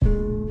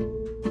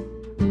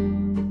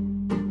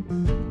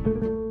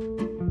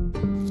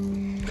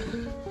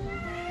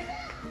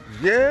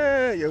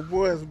Yeah, your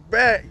boy's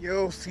back,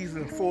 yo.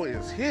 Season 4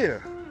 is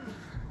here.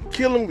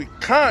 Killing with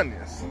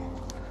kindness.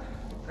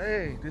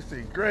 Hey, this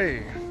is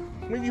great.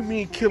 When you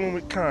mean killing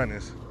with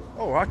kindness?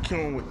 Oh, I kill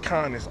him with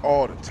kindness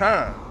all the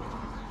time.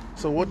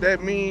 So what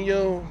that mean,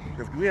 yo?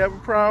 If you have a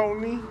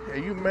problem with me,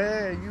 and you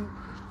mad, you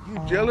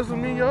jealous of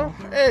me, yo?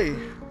 Hey,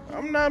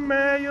 I'm not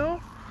mad, yo.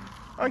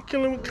 I'm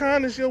killing with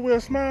kindness, yo, with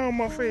a smile on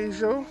my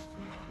face, yo.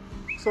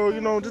 So,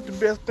 just the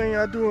best thing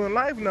I do in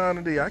life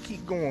nowadays. I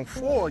keep going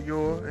forward,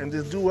 yo, and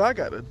just do what I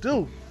gotta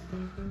do.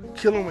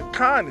 Killing with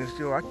kindness,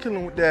 yo. I kill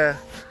him with that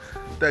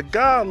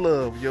God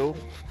love, yo.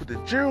 With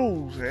the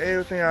jewels and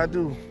everything I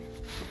do.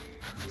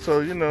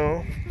 So,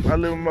 I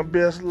live my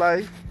best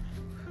life.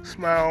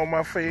 Smile on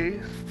my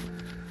face.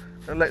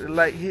 I let the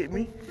light hit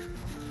me.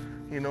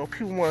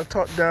 People want to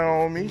talk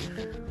down on me.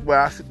 But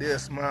I sit there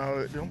and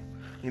smile at them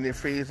in their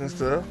face and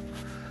stuff.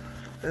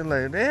 They're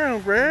like,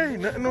 damn, Greg,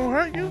 nothing gonna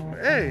hurt you?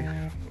 Hey,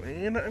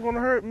 ain't nothing gonna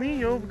hurt me,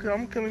 yo, because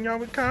I'm killing y'all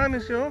with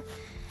kindness, yo.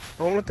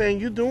 The only thing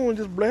you doing is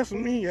just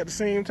blessing me at the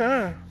same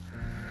time.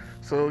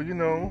 So,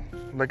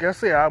 like I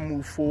said, I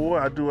move forward.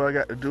 I do what I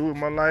got to do in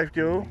my life,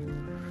 yo,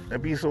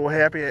 and be so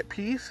happy at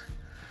peace.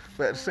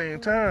 But at the same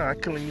time,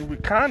 I'm killing you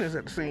with kindness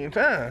at the same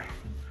time.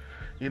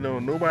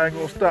 Nobody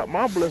gonna stop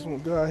my blessing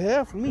what God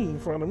have for me in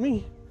front of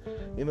me.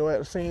 At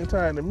the same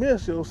time, the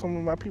miss, yo, some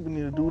of my people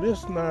need to do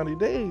this 90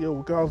 days, yo,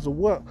 because of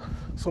what?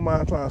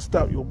 Somebody trying to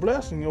stop your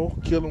blessing, yo,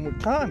 kill them with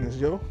kindness,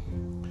 yo.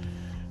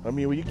 When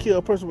you kill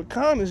a person with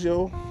kindness,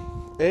 yo,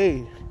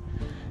 hey,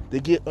 they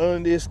get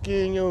under their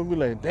skin, yo, and be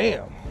like,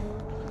 damn,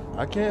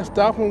 I can't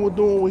stop him with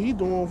doing what he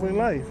doing for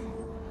life.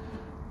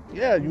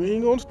 Yeah, you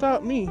ain't gonna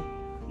stop me.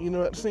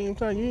 At the same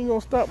time, you ain't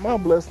gonna stop my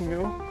blessing,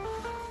 yo.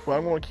 But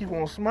I'm gonna keep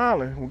on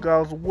smiling,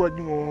 regardless of what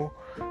you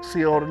gonna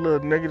say all the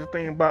little negative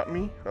thing about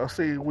me, or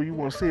say what you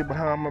want to say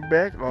behind my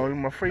back or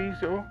in my face,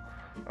 yo.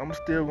 I'm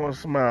still gonna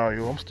smile,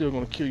 yo. I'm still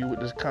gonna kill you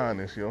with this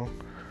kindness, yo.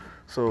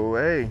 So,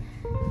 hey,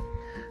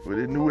 with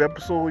this new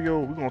episode, yo,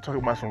 we're gonna talk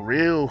about some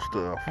real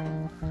stuff.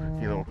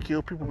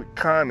 Kill people with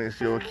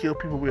kindness, yo. Kill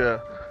people with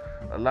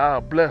a lot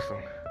of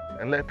blessing,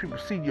 and let people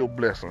see your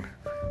blessing,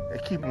 and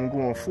keep them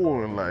going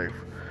forward in life.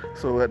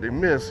 So at the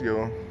miss,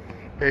 yo,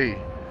 hey,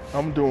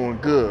 I'm doing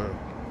good.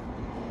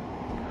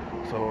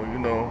 So,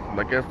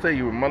 like I say,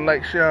 when my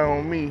light shine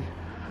on me,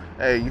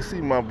 hey, you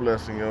see my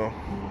blessing, yo.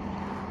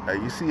 Hey,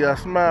 you see I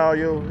smile,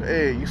 yo.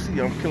 Hey, you see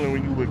I'm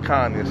killing you with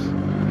kindness.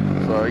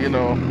 So,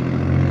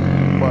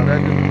 but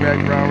that's just the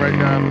background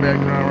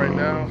right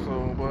now.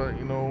 So, but,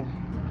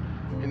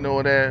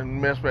 that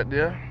mess right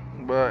there.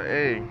 But,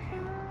 hey,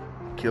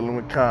 killing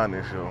with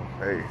kindness, yo.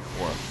 Hey,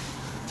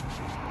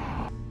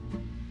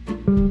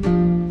 what?